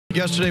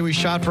Yesterday we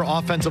shot for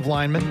offensive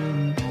linemen.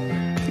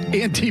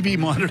 And TV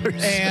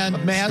monitors.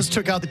 And Mazz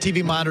took out the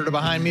TV monitor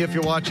behind me if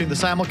you're watching the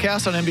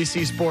simulcast on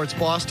NBC Sports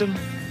Boston.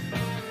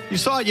 You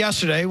saw it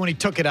yesterday when he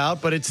took it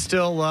out, but it's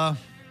still,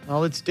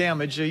 well, it's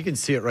damaged. You can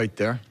see it right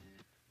there.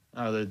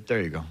 Oh,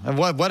 there you go. And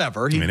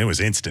whatever. I mean, it was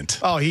instant.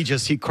 Oh, he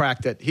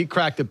cracked it. He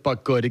cracked it,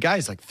 but good. The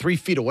guy's like 3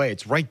 feet away.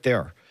 It's right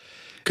there.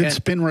 Good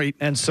spin rate.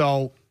 And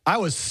so I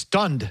was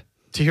stunned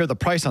to hear the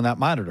price on that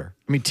monitor.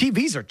 I mean,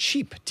 TVs are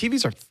cheap.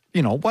 TVs are,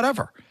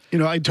 whatever.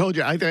 I told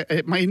you,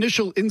 my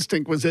initial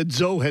instinct was that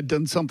Zoe had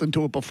done something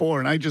to it before,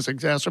 and I just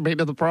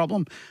exacerbated the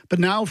problem. But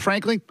now,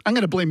 frankly, I'm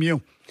going to blame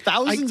you.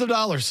 Thousands of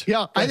dollars.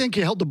 Yeah, I think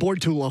you held the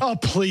board too low. Oh,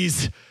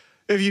 please.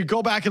 If you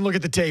go back and look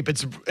at the tape,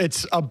 it's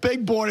a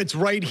big board. It's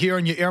right here,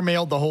 and you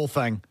airmailed the whole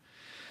thing.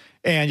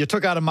 And you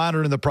took out a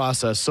monitor in the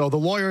process. So the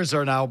lawyers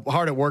are now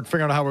hard at work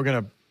figuring out how we're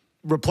going to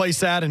replace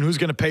that and who's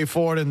going to pay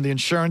for it and the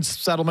insurance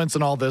settlements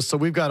and all this. So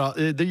we've got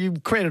you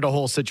created a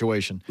whole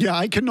situation. Yeah,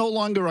 I can no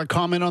longer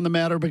comment on the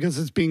matter because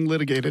it's being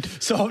litigated.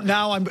 So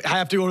now I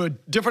have to go to a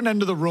different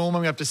end of the room.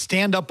 I'm going to have to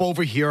stand up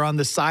over here on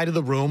the side of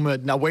the room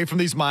away from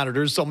these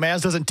monitors so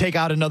Mazz doesn't take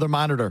out another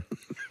monitor.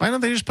 Why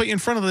don't they just put you in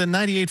front of the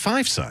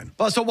 98.5 sign?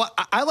 Well, so what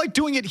I like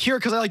doing it here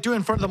because I like doing it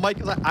in front of the mic.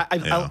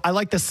 I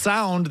like the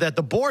sound that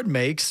the board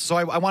makes, so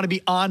I want to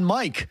be on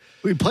mic.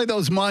 We play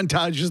those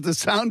montages, the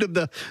sound of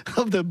the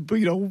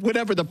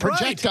whatever, the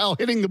projectile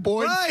hitting the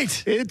board.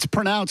 Right. It's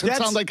pronounced. It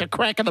sounds like a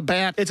crack of the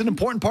bat. It's an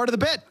important part of the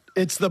bit.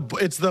 It's the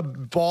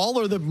ball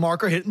or the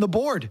marker hitting the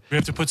board. We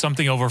have to put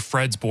something over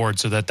Fred's board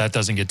so that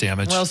doesn't get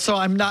damaged. Well, so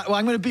I'm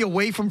going to be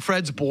away from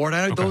Fred's board.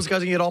 Those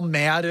guys are going to get all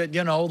mad. I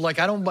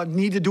don't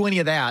need to do any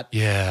of that.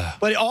 Yeah.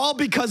 But all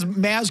because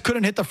Mazz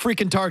couldn't hit the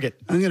freaking target.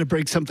 I'm going to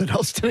break something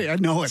else today. I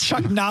know it.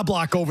 Chuck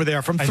Knobloch over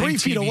there from 3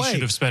 feet away. I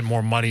should have spent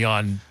more money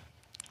on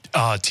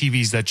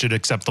TVs that should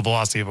accept the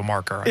velocity of a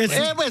marker. It's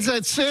a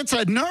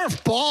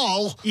Nerf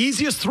ball.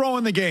 Easiest throw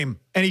in the game.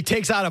 And he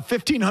takes out a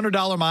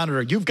 $1,500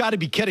 monitor. You've got to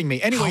be kidding me.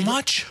 Anyway, how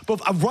much?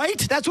 Right?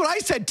 That's what I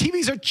said.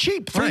 TVs are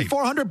cheap.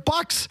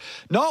 $400.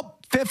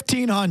 Nope.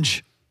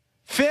 $1,500.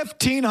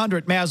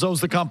 $1,500. Mazz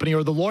owes the company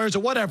or the lawyers or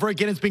whatever.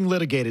 Again, it's being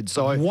litigated.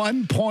 So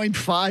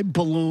 1.5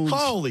 balloons.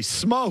 Holy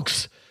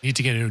smokes. Need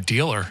to get a new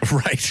dealer.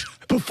 Right.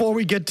 Before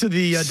we get to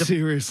the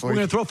seriously, we're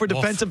going to throw for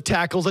defensive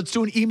tackles. Let's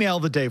do an email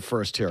of the day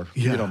first here,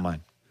 if you don't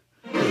mind.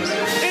 It's the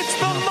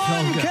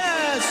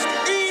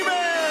Mimecast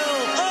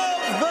email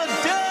of the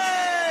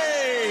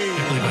day. I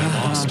can't believe I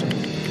lost.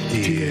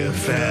 Dear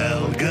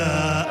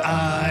Felger,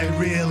 I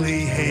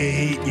really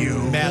hate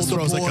you. Mazz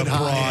throws like a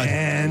broad.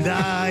 And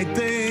I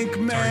think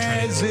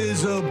Mazz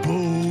is a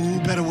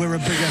boob. Better wear a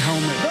bigger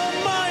helmet. The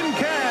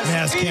Mimecast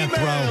Mazz can't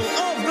email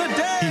throw. of the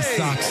day. He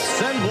sucks.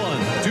 Send one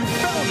to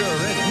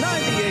Felger at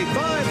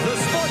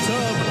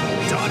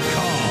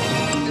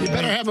 985thesportshub.com. You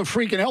better have a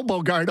freaking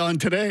elbow guard on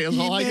today. Is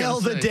all I Email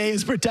gotta the say. day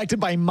is protected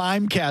by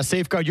Mimecast.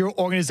 Safeguard your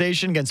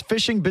organization against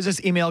phishing,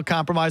 business email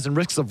compromise, and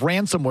risks of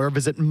ransomware.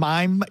 Visit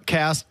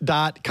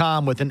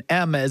mimecast.com with an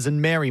M as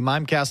in Mary,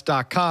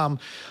 mimecast.com.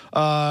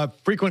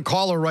 Frequent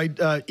caller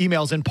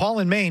emails in Paul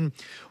in Maine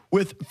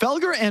with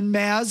Felger and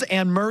Mazz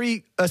and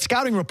Murray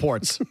scouting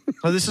reports.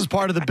 Now, this is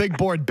part of the big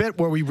board bit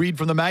where we read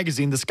from the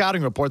magazine, the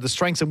scouting report, the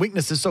strengths and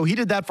weaknesses. So he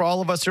did that for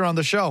all of us here on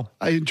the show.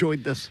 I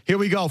enjoyed this. Here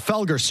we go.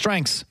 Felger,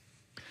 strengths.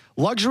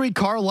 Luxury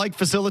car-like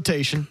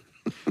facilitation.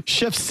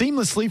 Shifts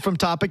seamlessly from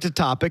topic to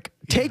topic.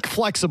 Take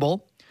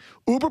flexible.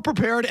 Uber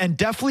prepared and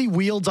deftly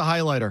wields a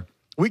highlighter.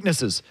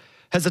 Weaknesses.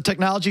 Has the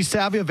technology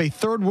savvy of a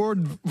third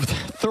world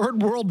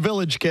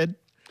village kid.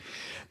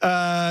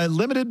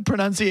 Limited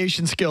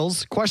pronunciation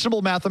skills,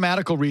 questionable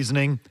mathematical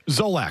reasoning,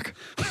 Zolak.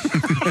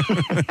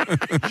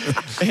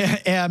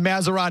 and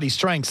Maserati,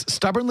 strengths,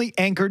 stubbornly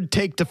anchored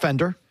take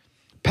defender,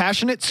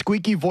 passionate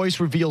squeaky voice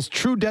reveals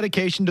true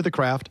dedication to the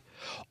craft,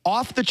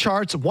 off the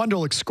charts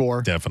Wonderlic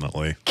score,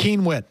 Definitely.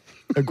 keen wit.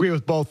 Agree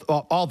with both,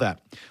 all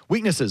that.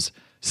 Weaknesses,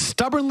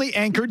 stubbornly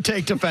anchored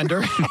take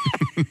defender,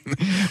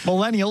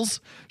 millennials,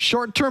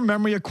 short-term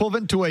memory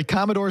equivalent to a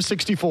Commodore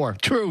 64.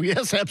 True.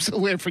 Yes,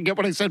 absolutely. I forget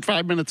what I said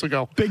 5 minutes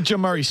ago. Big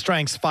Jim Murray,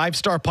 strengths,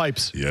 5-star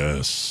pipes.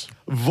 Yes.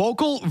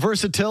 Vocal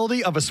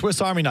versatility of a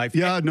Swiss Army knife.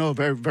 Yeah, no,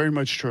 very, very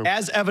much true.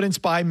 As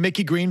evidenced by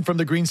Mickey Green from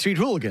the Green Street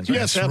Hooligans. Right?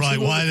 Yes, That's right.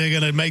 absolutely. Why are they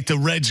going to make the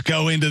Reds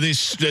go into this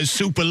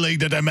Super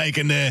League that they're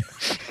making there?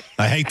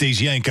 I hate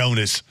these Yank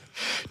owners.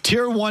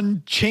 Tier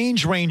 1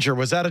 Change Ranger.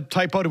 Was that a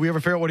typo? Did we ever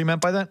figure out what he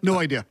meant by that? No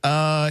idea.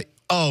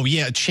 Oh,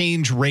 yeah,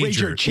 change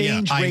rager.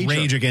 Change I rager.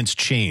 rage against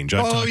change.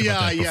 I've talked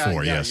about that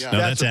before, yes. yeah. No,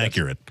 that's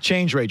accurate.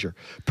 Change Rager.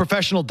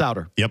 Professional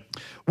doubter. Yep.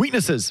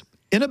 Weaknesses.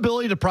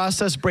 Inability to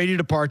process Brady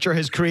departure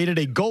has created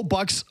a Go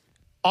Bucks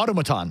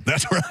automaton.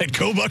 That's right.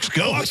 Go Bucks,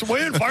 go. Bucks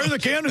win. Fire the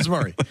cannons,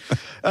 Murray.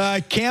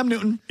 Cam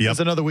Newton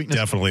is another weakness.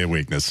 Definitely a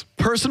weakness.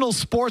 Personal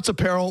sports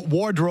apparel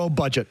wardrobe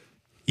budget.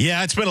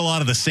 Yeah, it's been a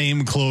lot of the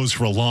same clothes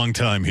for a long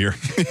time here.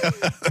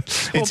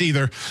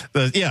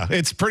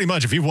 It's pretty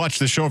much, if you've watched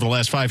this show over the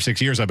last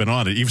 5-6 years I've been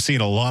on it, you've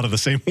seen a lot of the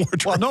same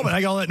wardrobe. Well, no, but I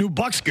got all that new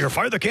Bucks gear.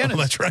 Fire the cannons. Oh,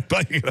 that's right.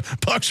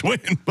 Bucks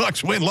win.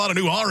 Bucks win. A lot of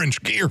new orange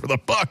gear for the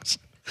Bucks.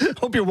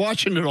 Hope you're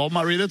watching it all,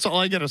 Murray. That's all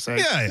I got to say.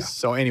 Yeah.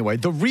 So anyway,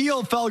 the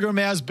real Felger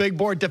Mazz big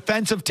board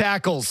defensive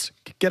tackles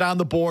get on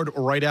the board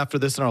right after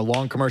this in our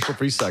long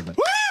commercial-free segment.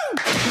 Woo!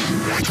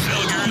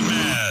 Felger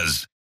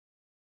Mazz.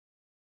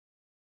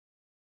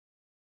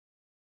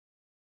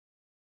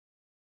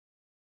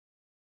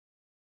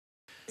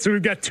 So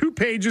we've got 2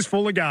 pages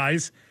full of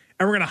guys,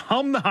 and we're going to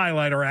hum the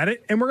highlighter at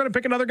it, and we're going to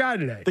pick another guy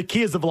today. The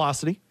key is the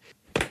velocity.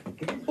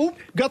 Oop,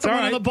 got the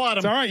one on the bottom.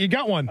 It's all right. You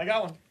got one. I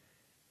got one.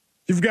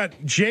 You've got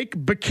Jake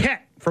Beckett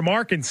from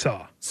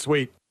Arkansas.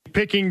 Sweet.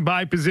 Picking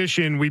by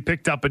position, we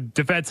picked up a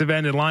defensive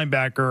end and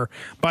linebacker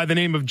by the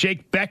name of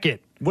Jake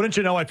Beckett. Wouldn't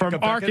you know I from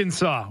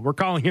Arkansas. We're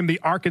calling him the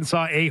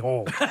Arkansas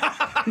a-hole.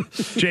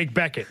 Jake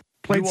Beckett.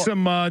 Played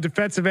some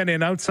defensive end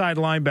and outside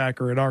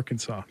linebacker at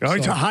Arkansas. Oh,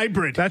 it's a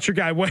hybrid. That's your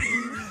guy. With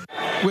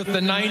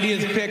the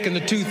 90th pick in the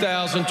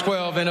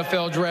 2012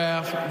 NFL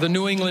Draft, the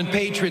New England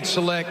Patriots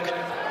select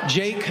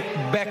Jake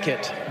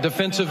Beckett,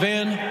 defensive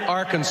end,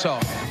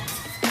 Arkansas.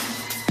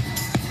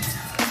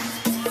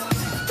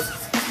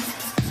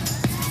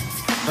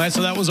 All right,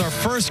 so that was our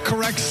first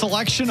correct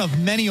selection of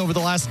many over the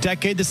last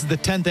decade. This is the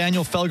 10th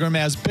annual Felger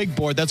Mazz Big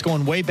Board. That's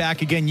going way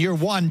back again. Year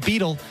 1,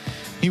 Beetle,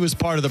 he was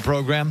part of the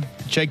program.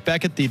 Jake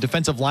Beckett, the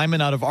defensive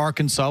lineman out of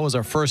Arkansas, was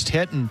our first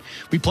hit. And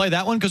we play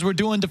that one because we're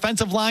doing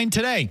defensive line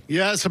today.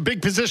 Yeah, it's a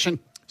big position.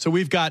 So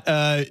we've got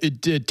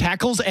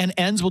tackles and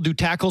ends. We'll do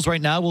tackles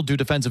right now. We'll do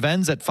defensive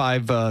ends at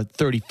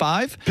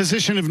 5:35.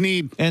 Position of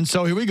need. And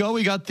so here we go.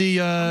 We got the...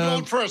 I'm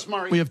going first,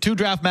 Murray. We have 2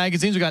 draft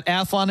magazines. We got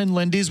Athlon and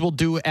Lindy's. We'll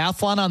do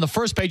Athlon on the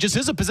first page. This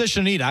is a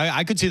position of need.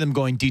 I could see them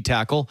going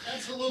D-tackle.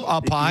 Absolutely.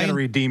 Up You high. got to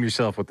redeem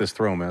yourself with this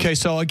throw, man. Okay,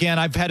 so again,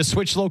 I've had to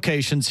switch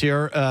locations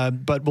here,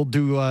 but we'll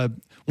do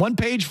 1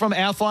 page from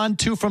Athlon,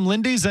 2 from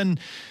Lindy's, and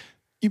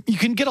you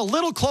can get a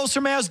little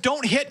closer, Mazz.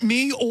 Don't hit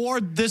me or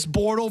this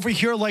board over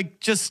here. Like,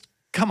 just...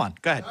 Come on,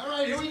 go ahead. All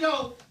right, here we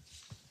go.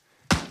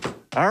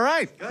 All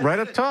right, right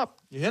up top.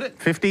 You hit it.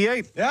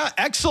 58. Yeah,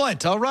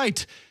 excellent. All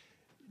right.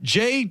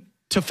 Jay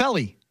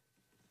Tufele.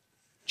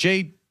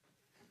 Jay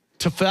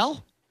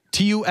Tufele?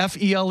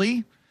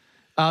 T-U-F-E-L-E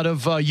out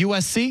of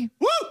USC.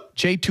 Woo!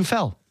 Jay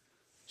Tufele.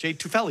 Jay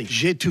Tufele.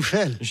 J'ai tout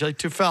fait. Jay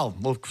Tufele.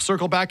 We'll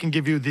circle back and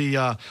give you the...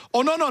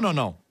 Oh,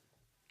 no.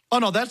 Oh,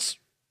 no, that's...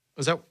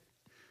 Was that...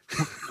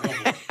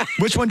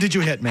 Which one did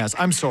you hit, Mazz?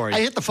 I'm sorry.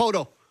 I hit the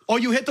photo. Oh,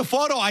 you hit the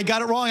photo. I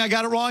got it wrong.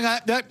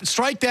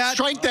 Strike that.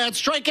 Strike that.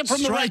 Strike it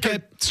from the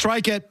record.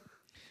 Strike it.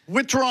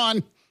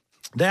 Withdrawn.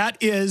 That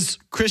is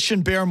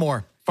Christian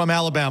Barmore from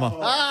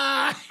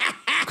Alabama.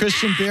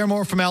 Christian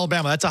Barmore from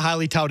Alabama. That's a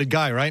highly touted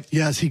guy, right?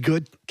 Yeah, is he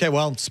good? Okay,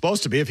 well, it's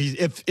supposed to be.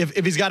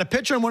 If he's got a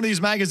picture in one of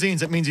these magazines,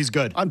 that means he's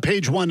good. On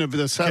page 1 of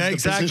the exactly.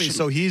 position.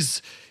 So he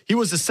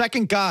was the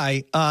second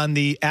guy on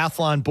the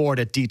Athlon board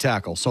at D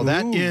tackle. So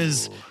that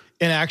is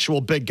an actual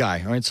big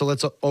guy. All right, so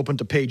let's open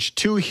to page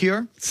 2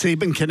 here.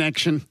 Saban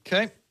connection.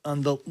 Okay.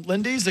 On the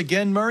Lindy's,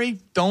 again, Murray,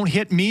 don't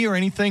hit me or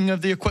anything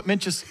of the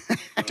equipment. Just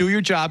do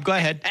your job. Go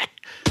ahead.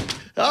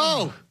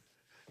 Oh,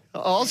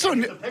 also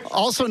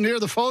near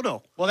the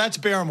photo. Well, that's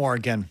Barmore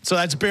again. So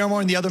that's Barmore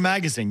in the other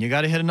magazine. You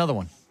got to hit another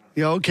one.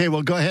 Yeah, okay,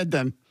 well, go ahead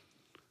then.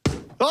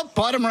 Oh,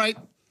 bottom right.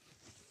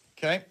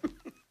 Okay.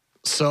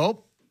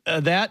 So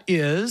that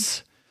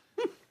is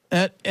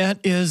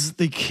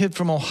the kid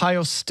from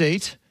Ohio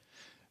State.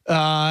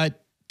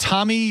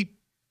 Tommy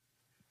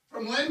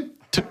From Lynn?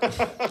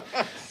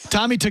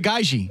 Tommy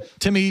Togiai.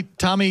 Tommy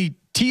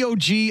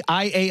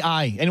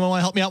Togiai. Anyone want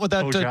to help me out with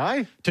that?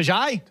 Togiai?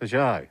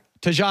 Togiai?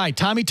 Togiai.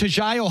 Tommy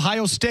Togiai,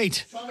 Ohio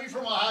State. Tommy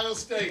from Ohio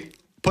State.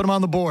 Put him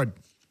on the board.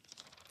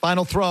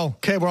 Final throw.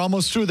 Okay, we're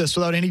almost through this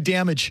without any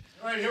damage.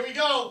 All right, here we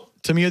go.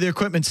 To me or the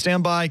equipment,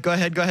 stand by. Go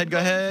ahead.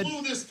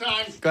 Blue this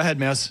time. Go ahead,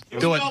 Mazz.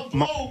 Do it.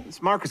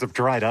 His markers have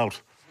dried out.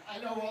 I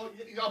know, well,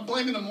 I'm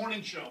blaming the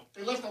morning show.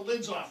 They left the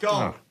lids off.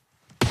 Go.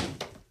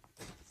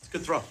 It's a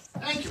good throw.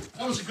 Thank you.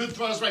 That was a good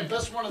throw. That was my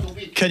best one of the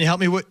week. Can you help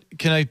me?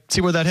 Can I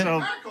see where that hit?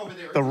 Mark over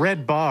there. The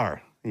red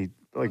bar. No,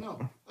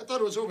 I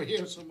thought it was over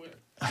here somewhere.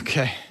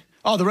 Okay.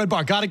 Oh, the red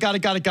bar. Got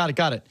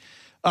it.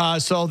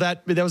 So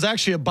that was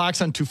actually a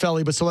box on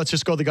Tufele, but so let's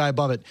just go the guy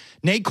above it.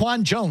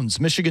 Naquan Jones,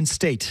 Michigan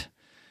State.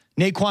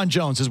 Naquan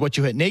Jones is what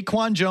you hit.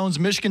 Naquan Jones,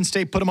 Michigan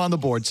State, put him on the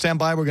board. Stand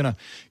by. We're going to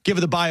give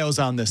the bios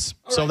on this.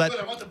 All right, good.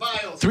 I want the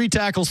bios. 3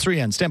 tackles, 3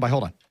 ends. Stand by.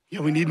 Hold on.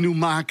 Yeah, we need new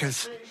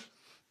markers.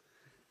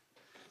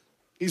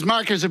 These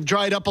markers have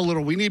dried up a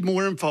little. We need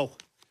more info.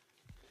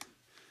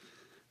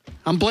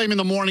 I'm blaming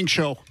the morning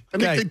show. I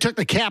think they took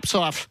the caps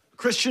off.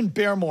 Christian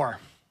Barmore.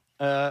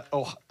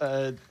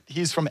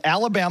 He's from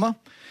Alabama.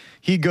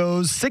 He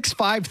goes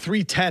 6'5",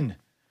 310.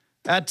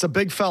 That's a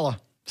big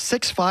fella.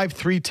 6'5",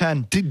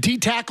 310.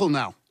 D-tackle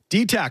now.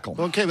 D-tackle.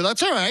 Okay, but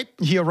that's all right.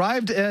 He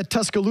arrived at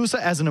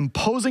Tuscaloosa as an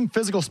imposing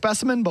physical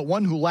specimen, but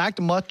one who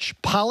lacked much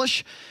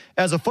polish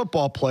as a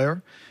football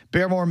player.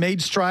 Barmore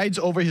made strides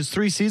over his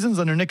 3 seasons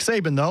under Nick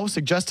Saban, though,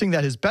 suggesting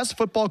that his best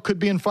football could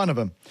be in front of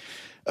him.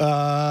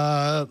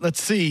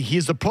 Let's see.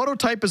 He's the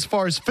prototype as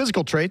far as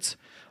physical traits.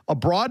 A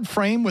broad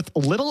frame with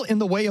little in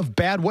the way of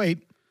bad weight,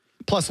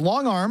 plus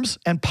long arms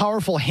and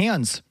powerful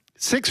hands.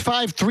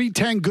 6'5",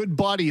 310, good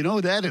body. You know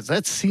who that is?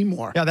 That's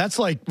Seymour. Yeah, that's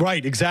like,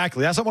 right,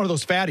 exactly. That's not one of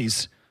those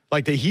fatties.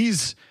 Like,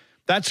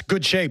 that's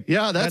good shape.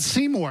 Yeah, that's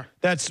Seymour.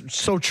 That's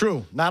so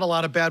true. Not a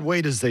lot of bad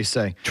weight, as they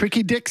say.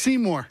 Tricky Dick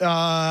Seymour.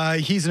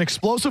 He's an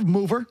explosive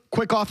mover,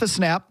 quick off the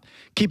snap,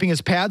 keeping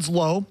his pads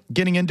low,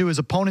 getting into his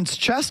opponent's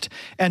chest,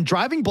 and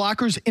driving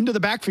blockers into the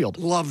backfield.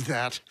 Love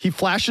that. He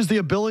flashes the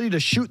ability to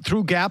shoot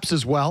through gaps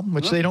as well,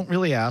 which they don't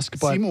really ask.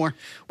 But Seymour.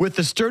 with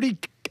the sturdy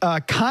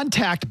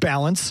contact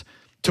balance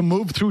to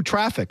move through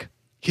traffic.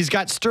 He's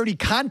got sturdy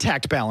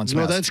contact balance.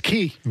 No, Mazz. that's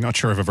key. I'm not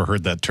sure I've ever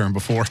heard that term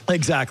before.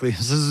 Exactly.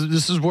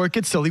 This is where it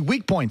gets silly.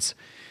 Weak points.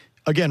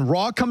 Again,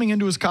 raw coming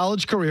into his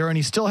college career, and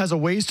he still has a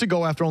ways to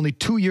go after only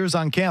 2 years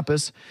on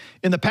campus.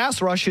 In the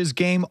pass rush, his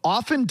game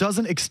often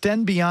doesn't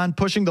extend beyond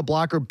pushing the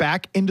blocker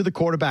back into the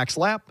quarterback's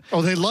lap.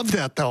 Oh, they love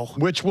that, though.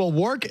 Which will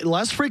work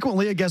less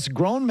frequently against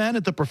grown men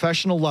at the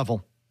professional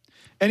level.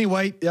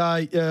 Anyway,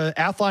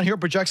 Athlon here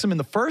projects him in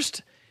the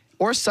first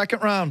or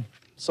second round.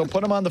 So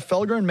put him on the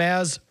Felger and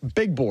Mazz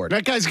big board.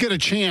 That guy's got a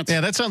chance. Yeah,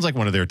 that sounds like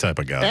one of their type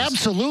of guys.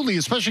 Absolutely,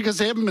 especially because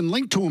they haven't been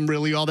linked to him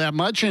really all that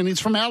much, and he's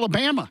from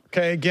Alabama.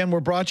 Okay, again, we're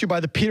brought to you by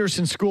the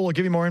Peterson School. I'll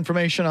give you more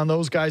information on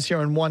those guys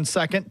here in 1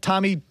 second.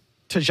 Tommy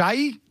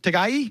Togiai? I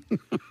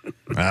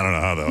don't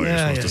know how the hell you're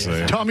supposed to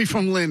say it. Tommy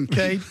from Lynn.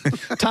 Okay.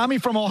 Tommy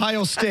from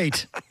Ohio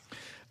State.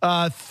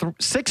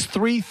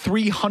 6'3",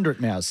 300,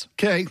 Mazz.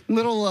 Okay,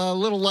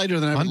 little lighter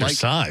than I would like.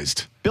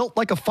 Undersized. Built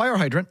like a fire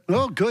hydrant.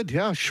 Oh, good,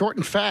 yeah, short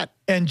and fat.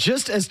 And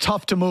just as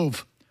tough to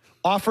move.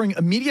 Offering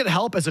immediate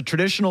help as a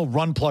traditional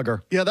run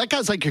plugger. Yeah, that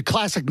guy's like your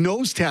classic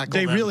nose tackle.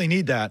 They really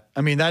need that.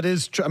 I mean, that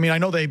is I mean, I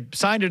know they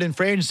signed it in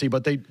free agency,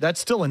 but that's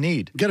still a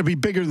need. Got to be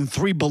bigger than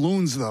 3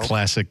 balloons, though.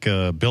 Classic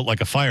built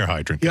like a fire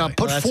hydrant Yeah, guy.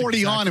 put Well, 40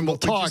 exactly on and we'll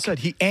what we just talk. said.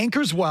 He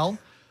anchors well,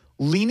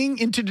 leaning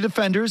into the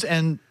defenders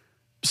and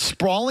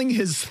sprawling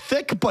his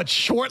thick but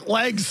short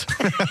legs.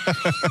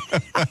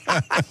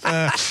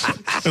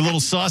 They're little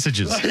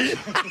sausages.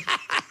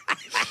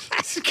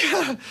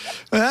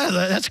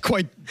 That's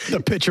quite the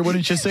picture,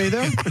 wouldn't you say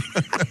there?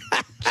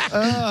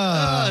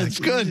 It's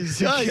good.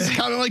 Yeah, he's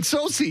kind of like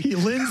Sosi. He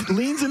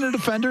leans into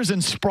defenders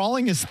and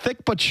sprawling his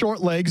thick but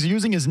short legs,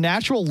 using his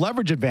natural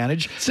leverage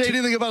advantage. Say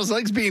anything about his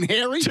legs being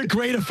hairy? To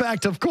great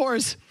effect, of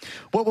course.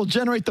 What will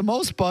generate the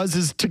most buzz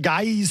is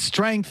Togai's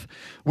strength,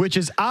 which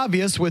is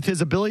obvious with his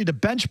ability to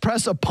bench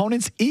press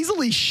opponents,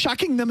 easily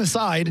shucking them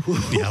aside.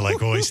 Yeah,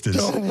 like oysters.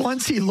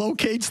 Once he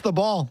locates the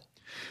ball.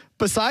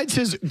 Besides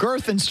his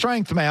girth and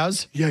strength,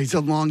 Mazz, Yeah, he's a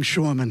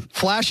longshoreman.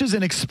 flashes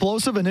an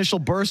explosive initial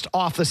burst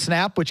off the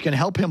snap, which can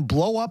help him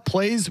blow up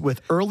plays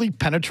with early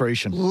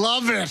penetration.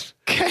 Love it.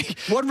 Okay.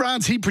 What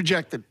round's he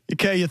projected?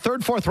 Okay, your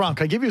third, fourth round.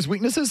 Can I give you his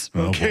weaknesses?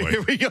 Oh, Okay, boy.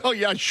 here we go.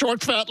 Yeah,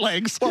 short, fat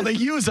legs. Well, they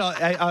use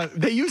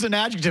an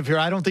adjective here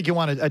I don't think you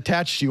want to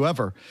attach to you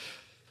ever.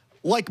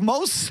 Like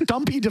most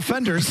stumpy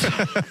defenders,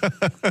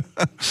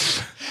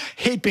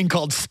 hate being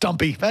called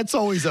stumpy. That's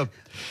always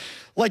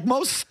like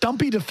most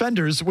stumpy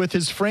defenders with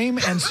his frame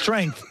and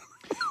strength,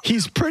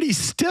 he's pretty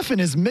stiff in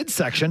his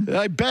midsection,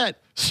 I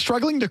bet.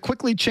 struggling to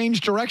quickly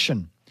change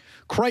direction.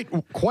 Quite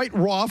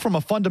raw from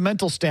a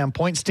fundamental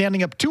standpoint,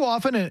 standing up too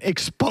often and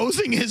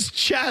exposing his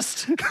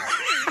chest.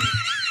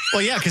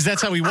 Well, yeah, because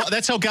that's how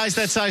that's how guys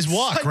that size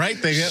walk, right?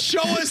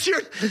 Show us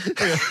your.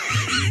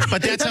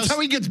 But That's how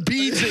he gets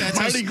beads at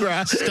Mardi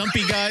Gras.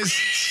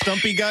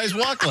 Stumpy guys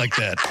walk like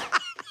that.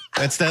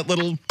 That's that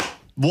little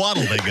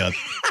waddle they got.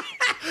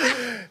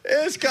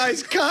 This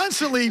guy's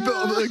constantly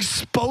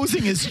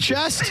exposing his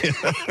chest.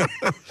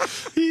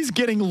 He's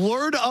getting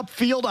lured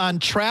upfield on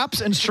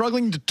traps and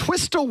struggling to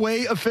twist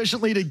away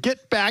efficiently to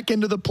get back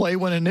into the play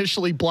when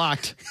initially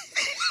blocked.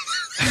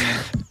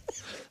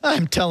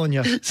 I'm telling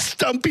you.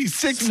 Stumpy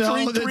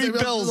 6'3", 3 A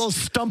bills. little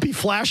stumpy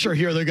flasher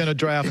here they're going to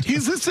draft.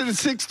 He's listed at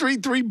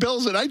 6'3", 3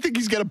 bills, and I think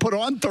he's going to put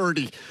on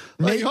 30.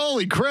 Like,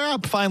 holy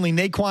crap. Finally,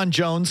 Naquan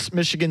Jones,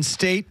 Michigan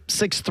State,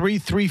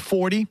 6'3",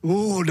 340.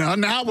 Ooh,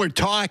 now we're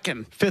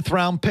talking. 5th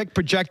round pick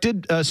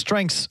projected.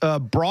 Strengths,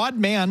 broad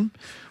man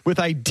with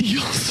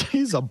ideals.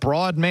 He's a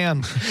broad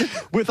man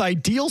with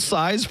ideal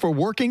size for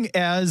working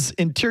as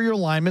interior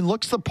lineman.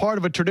 Looks the part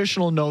of a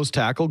traditional nose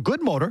tackle.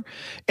 Good motor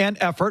and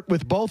effort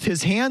with both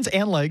his hands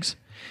and legs.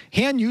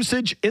 Hand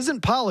usage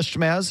isn't polished,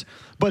 Mazz,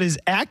 but is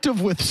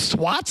active with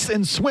swats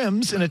and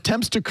swims in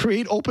attempts to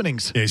create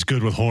openings. Yeah, he's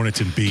good with hornets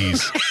and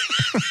bees.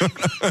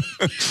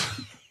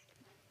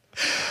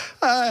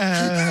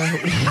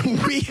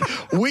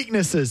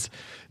 Weaknesses.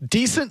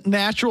 Decent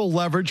natural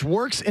leverage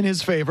works in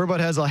his favor, but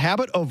has a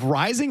habit of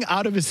rising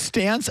out of his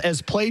stance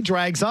as play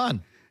drags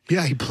on.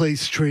 Yeah, he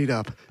plays straight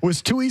up.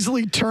 Was too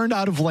easily turned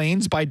out of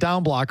lanes by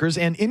down blockers,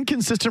 and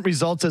inconsistent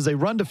results as a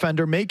run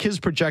defender make his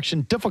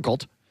projection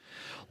difficult.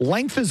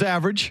 Length is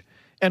average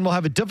and will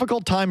have a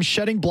difficult time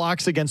shedding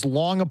blocks against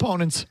long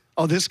opponents.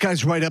 Oh, this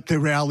guy's right up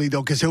their alley,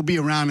 though, because he'll be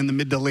around in the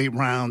mid to late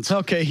rounds.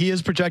 Okay, he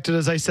is projected,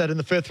 as I said, in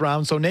the 5th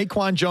round. So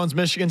Naquan Jones,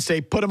 Michigan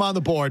State, put him on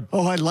the board.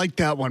 Oh, I like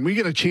that one. We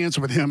get a chance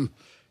with him.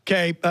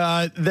 Okay,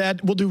 that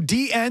we'll do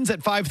D ends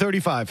at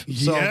 5:35.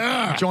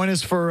 So join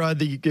us for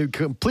the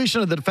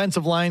completion of the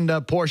defensive line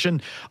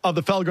portion of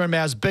the Felger and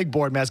Mazz big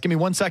board. Mazz, give me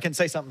 1 second.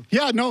 Say something.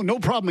 Yeah, no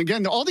problem.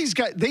 Again, all these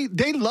guys,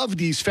 they love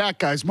these fat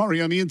guys,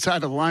 Murray, on the inside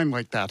of the line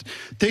like that.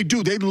 They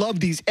do. They love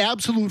these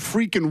absolute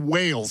freaking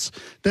whales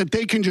that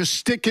they can just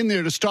stick in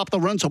there to stop the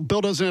run so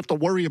Bill doesn't have to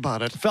worry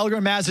about it. Felger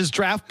and Mazz's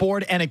draft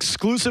board and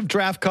exclusive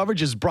draft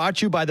coverage is brought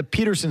to you by the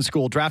Peterson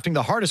School, drafting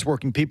the hardest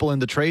working people in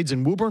the trades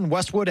in Woburn,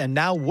 Westwood, and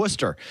now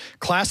Worcester.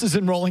 Classes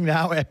enrolling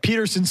now at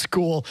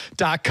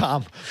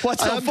petersonschool.com.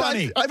 What's so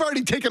funny? I've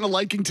already taken a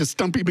liking to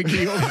Stumpy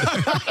McGee.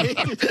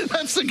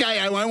 That's the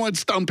guy I want,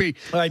 Stumpy.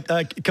 All right,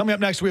 coming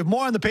up next, we have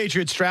more on the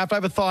Patriots draft. I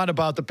have a thought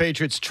about the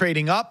Patriots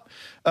trading up,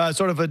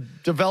 sort of a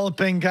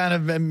developing kind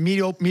of a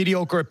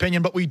mediocre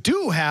opinion, but we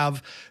do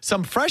have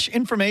some fresh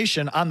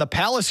information on the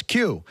Palace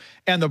Q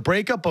and the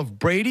breakup of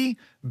Brady,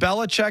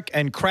 Belichick,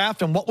 and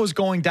Kraft and what was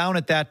going down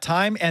at that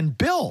time. And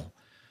Bill,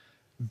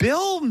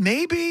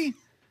 maybe,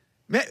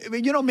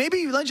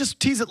 let's just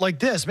tease it like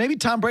this. Maybe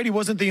Tom Brady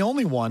wasn't the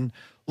only one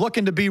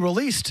looking to be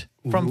released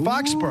from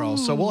Foxborough.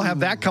 So we'll have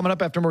that coming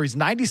up after Murray's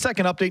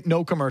 90-second update,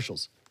 no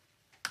commercials.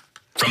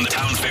 From the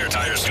Town Fair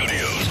Tire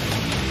Studios,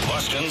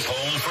 Boston's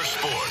home for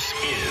sports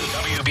is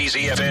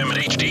WBZ FM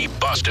and HD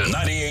Boston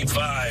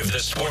 98.5, the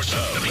Sports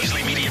Hub, the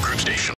Beasley Media Group station.